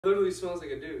Literally smells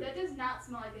like a dude. That does not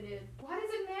smell like a dude. Why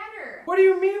does it matter? What do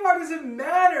you mean, why does it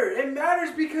matter? It matters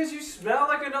because you smell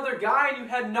like another guy and you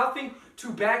had nothing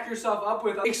to back yourself up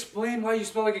with. Explain why you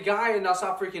smell like a guy and now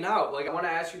stop freaking out. Like, I want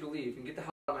to ask you to leave and get the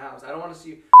hell out of my house. I don't want to see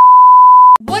you.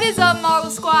 What is up, Marvel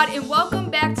Squad, and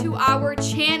welcome back to our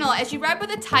channel. As you read by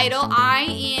the title, I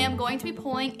am going to be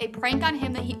pulling a prank on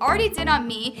him that he already did on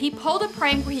me. He pulled a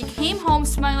prank where he came home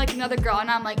smelling like another girl, and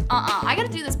I'm like, I gotta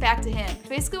do this back to him.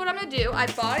 Basically what I'm gonna do, I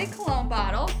bought a cologne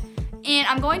bottle, and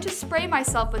I'm going to spray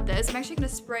myself with this. I'm actually gonna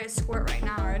spray a squirt right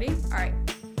now already. All right,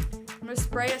 I'm gonna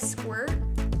spray a squirt.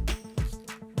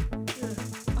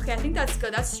 Okay, I think that's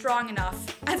good. That's strong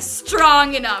enough. That's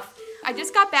strong enough. I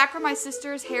just got back from my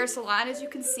sister's hair salon. As you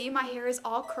can see, my hair is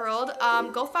all curled.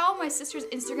 Go follow my sister's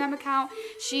Instagram account.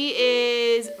 She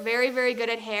is very, very good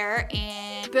at hair,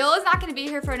 and Bill is not gonna be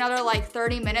here for another like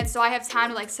 30 minutes, so I have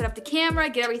time to like set up the camera,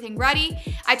 get everything ready.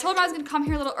 I told him I was gonna come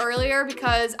here a little earlier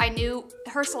because I knew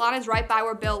her salon is right by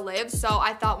where Bill lives, so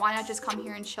I thought why not just come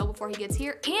here and chill before he gets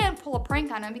here and pull a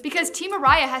prank on him, because Team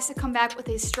Mariah has to come back with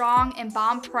a strong and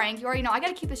bomb prank. You already know, I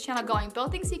gotta keep this channel going. Bill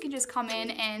thinks he can just come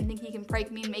in and think he can prank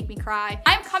me and make me cry.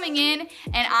 I'm coming in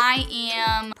and I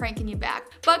am pranking you back.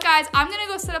 But guys, I'm gonna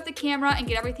go set up the camera and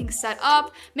get everything set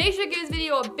up. Make sure to give this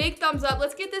video a big thumbs up.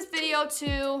 Let's get this video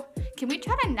to, can we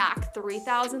try to knock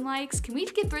 3,000 likes? Can we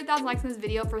get 3,000 likes in this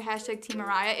video for hashtag Team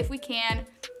Mariah? If we can,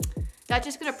 that's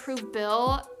just gonna prove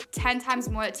Bill 10 times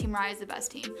more that Team Mariah is the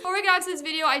best team. Before we get on to this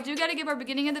video, I do gotta give our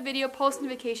beginning of the video post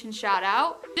notification shout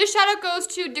out. This shout out goes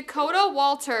to Dakota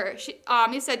Walter.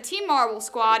 He said, Team Marvel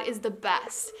Squad is the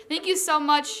best. Thank you so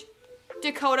much,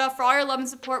 Dakota, for all your love and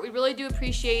support. We really do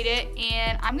appreciate it.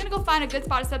 And I'm gonna go find a good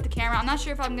spot to set up the camera. I'm not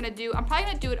sure if I'm probably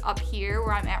gonna do it up here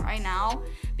where I'm at right now,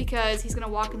 because he's gonna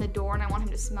walk in the door and I want him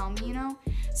to smell me, you know?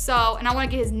 So, and I wanna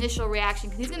get his initial reaction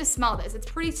because he's gonna smell this. It's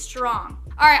pretty strong.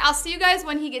 All right, I'll see you guys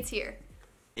when he gets here.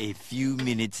 A few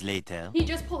minutes later. He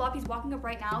just pulled up, he's walking up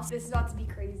right now. So this is about to be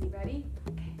crazy. Ready?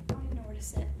 Okay, I don't even know where to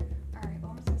sit. All right,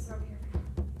 well, I'm just gonna sit over here.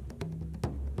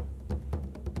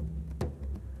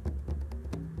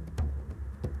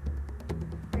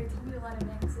 Let him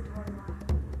in because the door is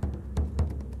locked.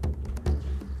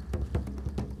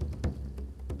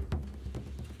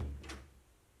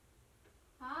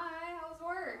 Hi, how's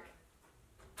work?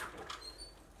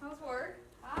 How's work?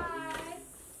 Hi.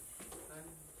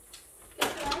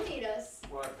 Guess what I need us?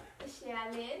 What? A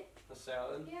salad. A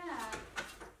salad? Yeah.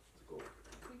 That's cool.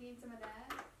 We need some of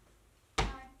that.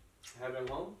 Hi. Have been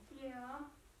home? Yeah.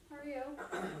 How are you?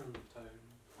 Tired.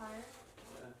 Tired?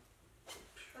 Yeah.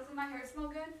 Doesn't my hair smell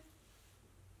good?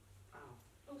 Ow.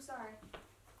 Oh, sorry.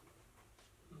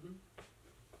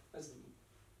 That's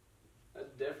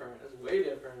different. That's way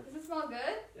different. Does it smell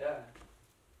good? Yeah.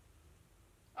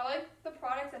 I like the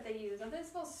products that they use. Don't they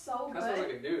smell so good? That smells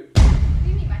like a dude. What do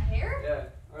you mean, my hair?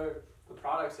 Yeah. Or the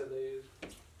products that they use.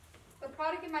 The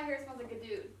product in my hair smells like a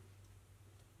dude.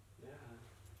 Yeah.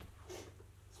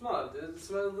 Smell it.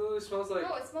 It literally smells like.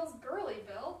 No, it smells girly,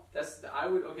 Bill.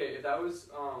 Okay, if that was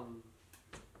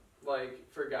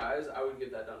like for guys, I would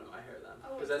get that done to my hair then,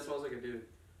 because that smells like a dude.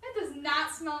 It does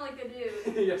not smell like a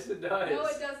dude. Yes, it does. No,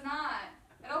 it does not.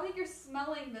 I don't think you're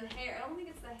smelling the hair. I don't think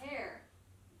it's the hair.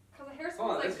 Because the hair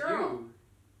smells like girl. You.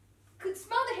 Could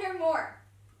smell the hair more.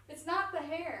 It's not the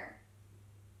hair.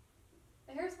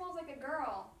 The hair smells like a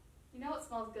girl. You know it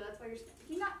smells good. That's why you're. Can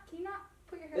you not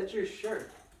put your hair? That's your shirt.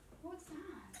 No, it's not.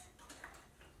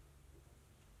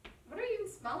 What are you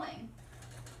even smelling?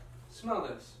 Smell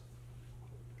this.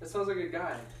 That smells like a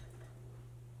guy.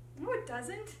 No, it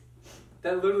doesn't.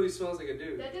 That literally smells like a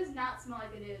dude. That does not smell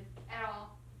like a dude at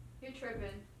all. You're tripping.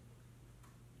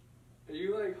 Are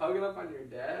you like hugging up on your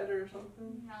dad or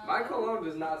something? No. My cologne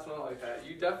does not smell like that.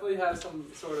 You definitely have some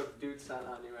sort of dude scent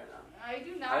on you right now. I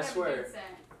do not I have swear. a good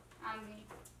scent on me.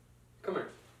 Come here.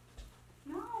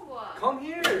 No. Come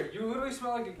here. You literally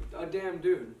smell like a damn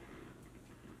dude.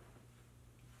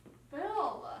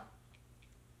 Bill.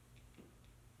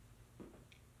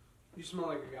 You smell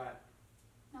like a guy.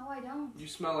 No, I don't. You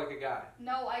smell like a guy.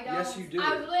 No, I don't. Yes, you do. I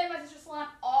was literally at my sister's salon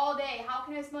all day. How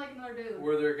can I smell like another dude?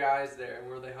 Were there guys there, and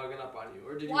were they hugging up on you,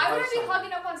 or did you? Why hug would I be someone?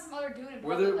 hugging up on some other dude in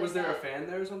public Was like there a that? fan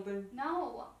there or something?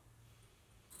 No.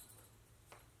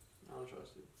 I don't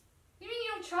trust you. You mean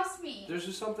you don't trust me? There's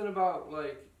just something about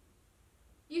like.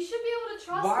 You should be able to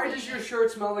trust me. Why does your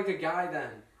shirt smell like a guy then?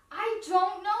 I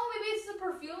don't know. Maybe it's the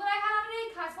perfume that I had on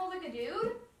today. Kind of smells like a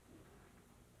dude.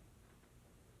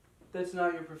 That's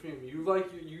not your perfume. You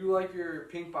like your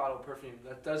pink bottle perfume.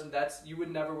 You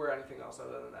would never wear anything else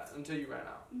other than that until you ran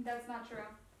out. That's not true.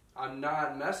 I'm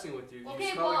not messing with you. Okay,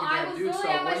 You smell like a damn dude, so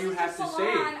what do you have to say?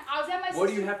 I was at my What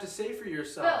do you have to say for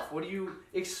yourself? Bill. What do you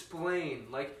explain?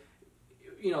 Like,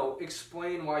 you know,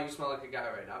 explain why you smell like a guy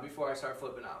right now before I start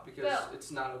flipping out, because Bill.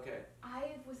 it's not okay. I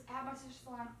was at my sister's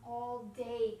salon all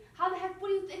day. How the heck, what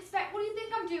do you expect? What do you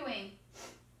think I'm doing?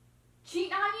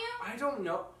 Cheating on you? I don't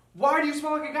know. Why do you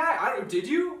smell like a guy? Did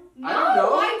you? No, I don't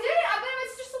know. I didn't. I've been at my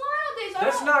sister's salon all day, so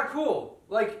That's not cool.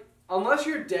 Like, unless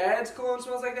your dad's cologne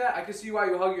smells like that, I can see why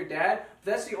you hug your dad.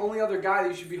 But that's the only other guy that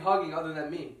you should be hugging other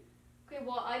than me. Okay,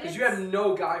 well, I didn't. Because you have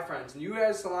no guy friends. And you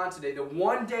had a salon today. The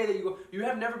one day that you go, you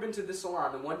have never been to this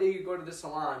salon. The one day you go to this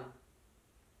salon,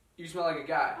 you smell like a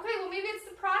guy. Okay, well, maybe it's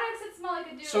the products that smell like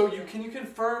a dude. So can you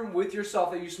confirm with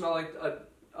yourself that you smell like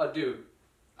a dude?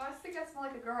 Oh, I think I smell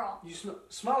like a girl. You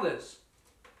smell this.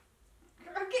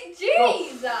 Okay,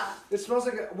 jeez! It smells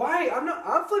like a, why?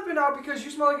 I'm flipping out because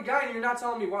you smell like a guy and you're not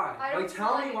telling me why. I don't like, smell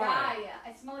tell like me a why. guy.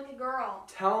 I smell like a girl.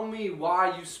 Tell me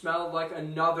why you smell like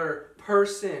another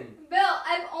person. Bill,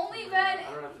 I've only been... I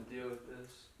don't have to deal with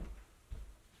this.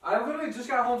 I literally just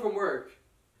got home from work.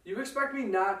 You expect me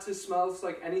not to smell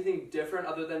like anything different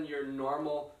other than your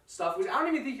normal stuff? Which I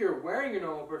don't even think you're wearing your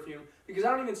normal perfume because I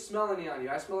don't even smell any on you.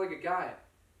 I smell like a guy.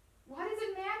 Why does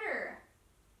it matter?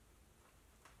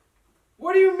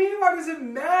 What do you mean, why does it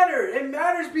matter? It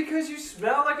matters because you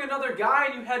smell like another guy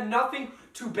and you had nothing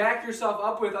to back yourself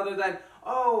up with other than,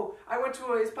 oh, I went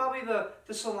to it's probably the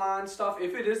salon stuff.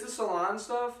 If it is the salon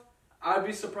stuff, I'd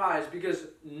be surprised because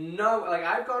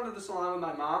I've gone to the salon with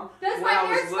my mom when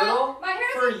I was little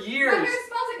for years. My hair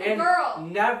smells like and a girl.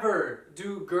 never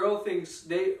do girl things.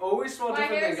 They always smell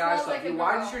different than guy stuff.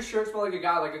 Why does your shirt smell like a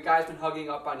guy? Like a guy's been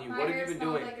hugging up on you. What have you been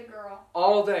doing? My hair smells like a girl.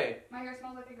 All day. My hair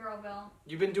smells like a girl, Bill.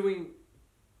 You've been doing...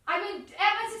 I've been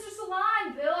at my sister's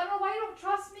salon, Bill. I don't know why you don't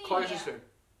trust me. Call your sister.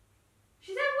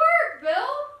 She's at work,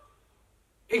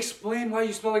 Bill. Explain why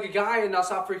you smell like a guy and now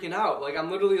stop freaking out. Like,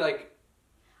 I'm literally like...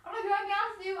 I'm not going to be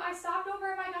honest with you. I stopped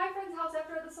over at my guy friend's house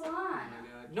after the salon. Oh my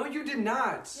God. No, you did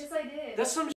not. Yes, I did.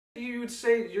 That's some shit you would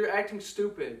say you're acting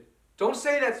stupid. Don't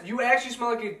say that you actually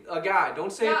smell like a guy.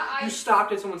 Don't say you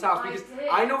stopped at someone's house. Because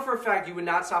I know for a fact you would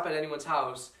not stop at anyone's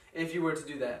house if you were to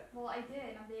do that. Well, I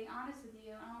did. I'm being honest with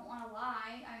you. I don't want to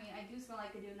lie. I mean, I do smell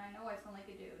like a dude, and I know I smell like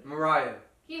a dude. Mariah.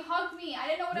 He hugged me. I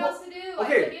didn't know what else to do.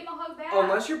 Okay. I gave him a hug back.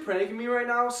 Unless you're pranking me right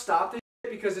now, stop this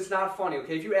shit because it's not funny,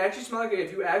 okay? If you actually smell like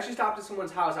if you actually stopped at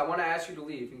someone's house, I want to ask you to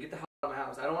leave and get the hell out of my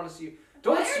house. I don't want to see you.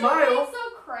 Don't smile. Why are you being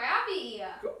so crabby?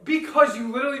 Because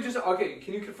you literally just... Okay,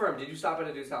 can you confirm? Did you stop at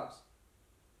a dude's house?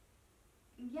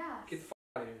 Yes. Get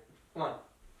the out of here. Come on.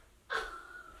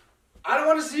 I don't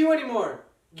want to see you anymore.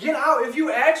 Get out. If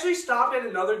you actually stopped at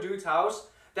another dude's house,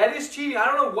 that is cheating. I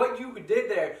don't know what you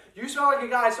did there. You smell like a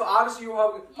guy, so obviously you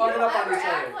were hugging up on his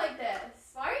head. You don't ever act like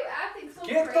this. Why are you acting so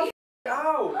Get crazy? the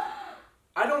out.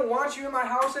 I don't want you in my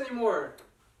house anymore.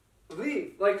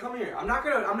 Leave. Like, come here. I'm not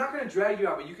gonna drag you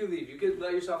out, but you can leave. You can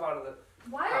let yourself out of the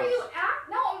Why house. are you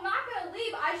No, I'm not gonna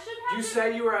leave. I shouldn't have. You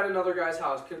said you were at another guy's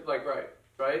house. Like,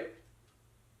 right?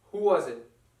 Who was it?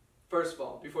 First of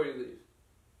all, before you leave.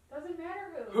 Doesn't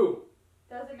matter who. Who?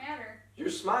 Doesn't matter. You're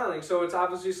smiling, so it's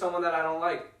obviously someone that I don't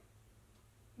like.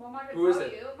 Well, I'm not Who gonna is tell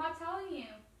it? you. I'm not telling you.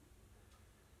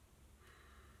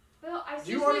 Bill, I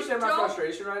Do you understand my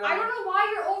frustration right now? I don't know why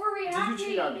you're overreacting. Did you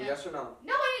cheat on me? Yes or no?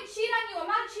 No, I didn't cheat on you. I'm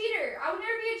not a cheater. I would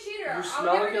never be a cheater. You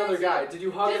smell like another guy. Did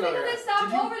you hug another guy? Just because I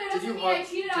stopped over there doesn't mean I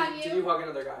cheated on you. Did you hug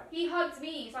another guy? He hugged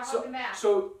me, so I hugged him back.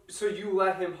 So you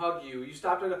let him hug you. You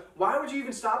stopped at why would you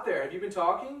even stop there? Have you been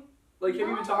talking? Like, have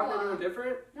you been talking to anyone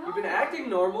different? No. You've been acting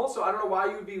normal, so I don't know why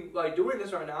you would be, like, doing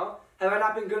this right now. Have I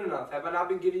not been good enough? Have I not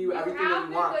been giving you everything that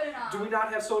you want? Do we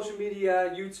not have social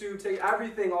media, YouTube,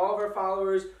 everything, all of our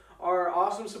followers are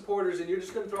awesome supporters, and you're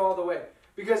just going to throw all the way?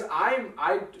 Because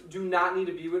I do not need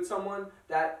to be with someone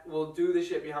that will do this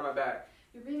shit behind my back.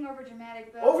 You're being over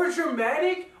dramatic, Bill. Over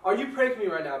dramatic? Are you pranking me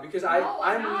right now? Because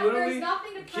I'm literally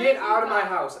get out of my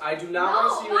house. I do not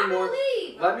want to see you anymore.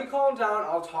 Leave. Let me calm down.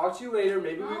 I'll talk to you later.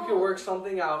 Maybe we can work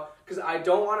something out. Because I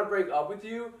don't want to break up with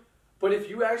you. But if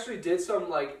you actually did some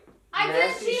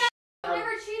nasty shit, I would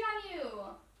never cheat on you.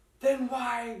 Then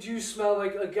why do you smell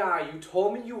like a guy? You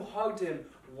told me you hugged him.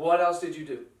 What else did you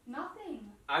do? Nothing.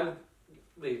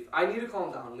 Leave. I need to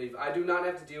calm down. Leave. I do not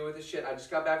have to deal with this shit. I just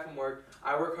got back from work.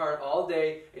 I work hard all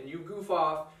day, and you goof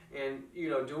off and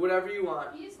do whatever you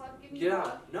want. You just give me Get a out.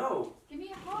 hug. No. Give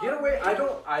me a hug. Get away.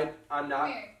 I'm not.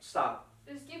 Here. Stop.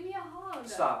 Just give me a hug.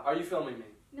 Stop. Are you filming me?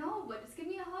 No, but just give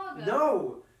me a hug.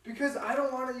 No, because I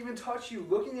don't want to even touch you.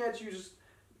 Looking at you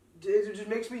it just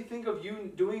makes me think of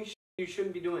you doing shit you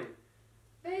shouldn't be doing.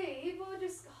 Babe,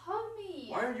 just hug me.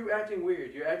 Why are you acting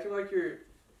weird? You're acting like you're...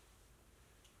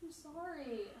 I'm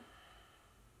sorry.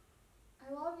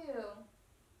 I love you.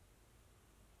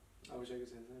 I wish I could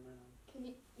say that right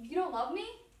now. You don't love me?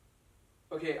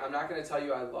 Okay, I'm not gonna tell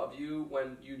you I love you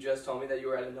when you just told me that you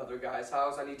were at another guy's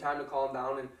house. I need time to calm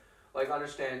down and like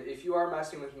understand. If you are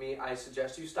messing with me, I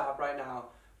suggest you stop right now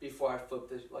before I flip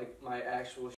this like my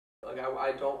actual shit. Like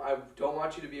I don't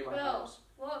want you to be in my house.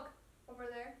 Look over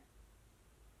there.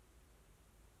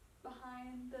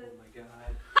 Behind the. Oh my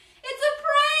god. It's a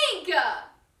prank.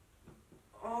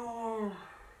 Oh.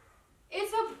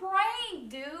 It's a prank,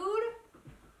 dude.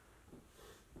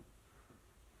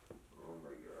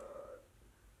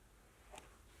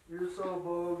 You're so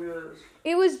bogus.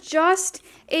 It was just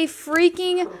a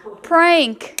freaking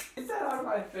prank. Get that out of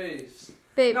my face.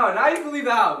 Babe. No, now you can leave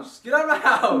the house. Get out of my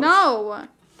house. No.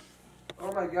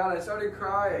 Oh my god, I started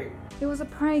crying. It was a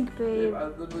prank, babe. I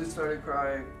literally started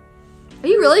crying. Are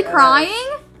you really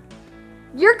crying?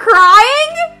 You're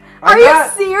crying? Are you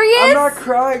serious? I'm not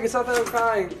crying. It's not that I'm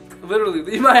crying. Literally,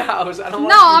 leave my house. I don't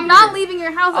want No, you I'm not here. leaving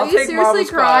your house. I'll Are you take seriously Mama's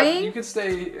spot. crying? You can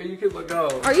stay, or you can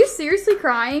go. Are you seriously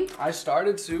crying? I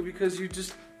started to because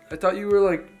I thought you were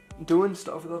like doing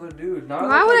stuff with other dudes.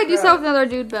 Why would I do stuff with another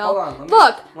dude, Bill? Hold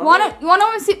on. You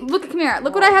wanna see? Look, come here.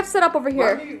 Look what I have set up over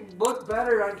here. Let me look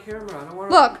better on camera. I don't want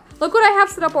to. Look what I have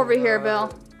set up over here,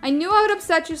 Bill. I knew I would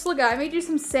upset you, so look, I made you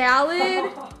some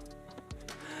salad.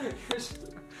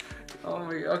 Oh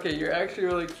my god. Okay, you're actually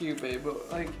really cute, babe.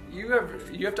 But like, you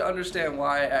have to understand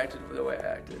why I acted the way I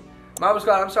acted. Mama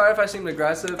Scott, I'm sorry if I seemed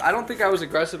aggressive. I don't think I was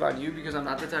aggressive on you because I'm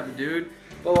not that type of dude.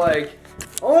 But like,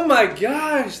 oh my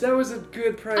gosh, that was a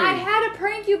good prank. I had to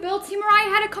prank you, Bill. Team Mariah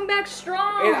had to come back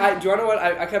strong. And do you know what?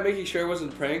 I kept making sure it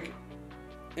wasn't a prank.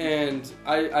 And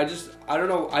I don't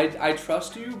know. I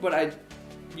trust you, but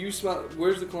you smell.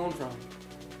 Where's the cologne from?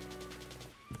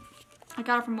 I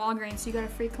got it from Walgreens, so you got a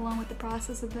free cologne with the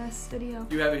process of this video.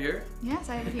 You have it here? Yes,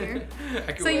 I have it here.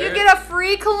 I can So wear you it. get a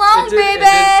free cologne,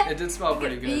 baby. It did smell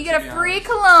pretty good. You get a free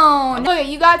cologne. Look,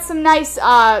 you got some nice.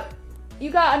 You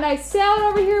got a nice salad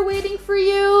over here waiting for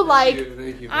you. Thank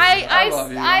you, babe. I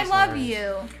love you. I love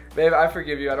you. Babe, I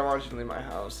forgive you. I don't want you to leave my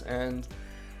house. And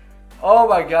oh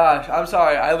my gosh, I'm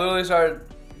sorry. I literally started.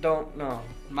 Don't know.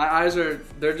 My eyes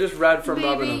they're just red from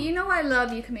rubbing them. Baby, you know I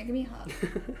love you. Come here, give me a hug.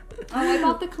 I wipe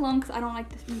off the cologne because I don't like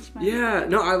the smell. Yeah,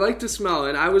 no, I like to smell,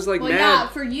 and I was like mad. Yeah,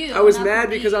 for you. I was not mad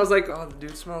for me. because I was like, oh, the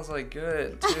dude smells like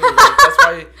good too. Like, that's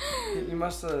why you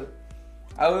must have.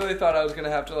 I literally thought I was gonna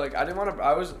have to like. I didn't want to.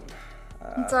 I was.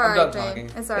 It's alright, I'm done babe.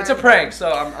 talking. It's alright. It's a prank,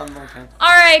 so I'm okay.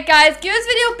 Alright, guys, give this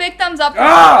video a big thumbs up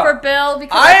for Bill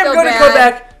because I am gonna go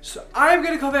back. I am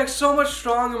gonna come back so much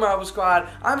stronger, Marble Squad.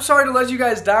 I'm sorry to let you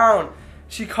guys down.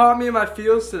 She caught me in my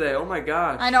feels today. Oh my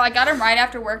god. I know, I got him right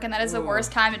after work, and that is the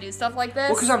worst time to do stuff like this.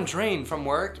 Well, because I'm drained from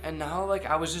work, and now, like,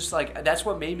 I was just, like, that's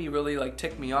what made me really, like,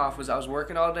 tick me off, was I was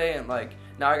working all day, and, like,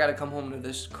 now I gotta come home to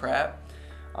this crap.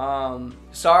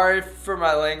 Sorry for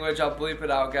my language. I'll bleep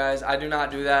it out, guys. I do not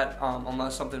do that,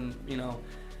 unless something, you know,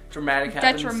 dramatic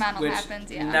happens. Detrimental which happens,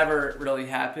 yeah. never really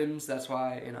happens. That's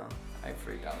why, you know, I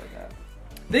freaked out like that.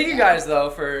 Thank you guys, though,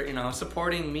 for, you know,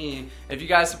 supporting me. If you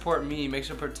guys support me, make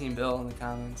sure to put Team Bill in the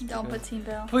comments. Don't put Team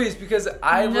Bill. Please, because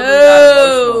I literally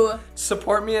got emotional.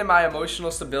 Support me in my emotional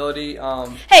stability.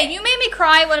 Hey, you made me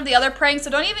cry in one of the other pranks, so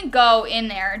don't even go in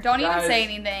there. Don't guys, even say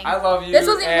anything. I love you. This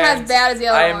wasn't even as bad as the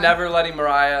other one. I am never letting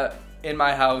Mariah in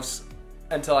my house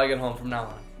until I get home from now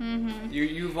on. Mm-hmm.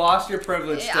 You've lost your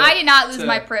privilege. I did not lose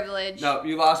my privilege. No,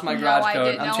 you lost my garage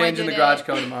code. I'm changing the garage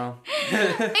code tomorrow.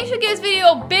 Make sure to give this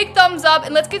video a big thumbs up,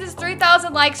 and let's get this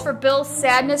 3,000 likes for Bill's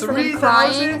sadness from him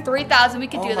crying. 3,000, we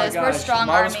can do this. We're a strong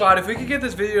Marble army. Squad, if we could get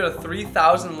this video to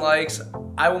 3,000 likes,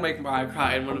 I will make Mariah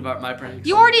cry in one of my pranks.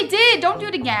 You already did. Don't do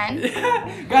it again.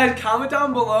 Guys, comment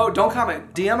down below. Don't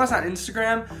comment. DM us on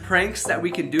Instagram pranks that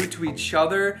we can do to each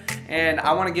other, and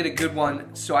I want to get a good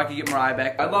one so I can get Mariah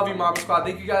back. I love you, Marble Squad.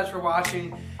 Thank you guys for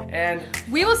watching, and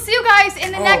we will see you guys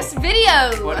in the next video.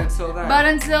 But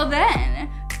until then,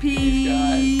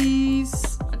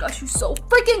 peace. I got you so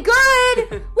freaking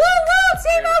good. Woo woo,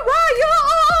 Team Mariah.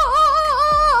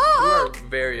 You are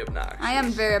very obnoxious. I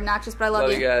am very obnoxious, but I love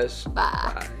you. Love you guys.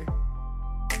 Bye. Bye.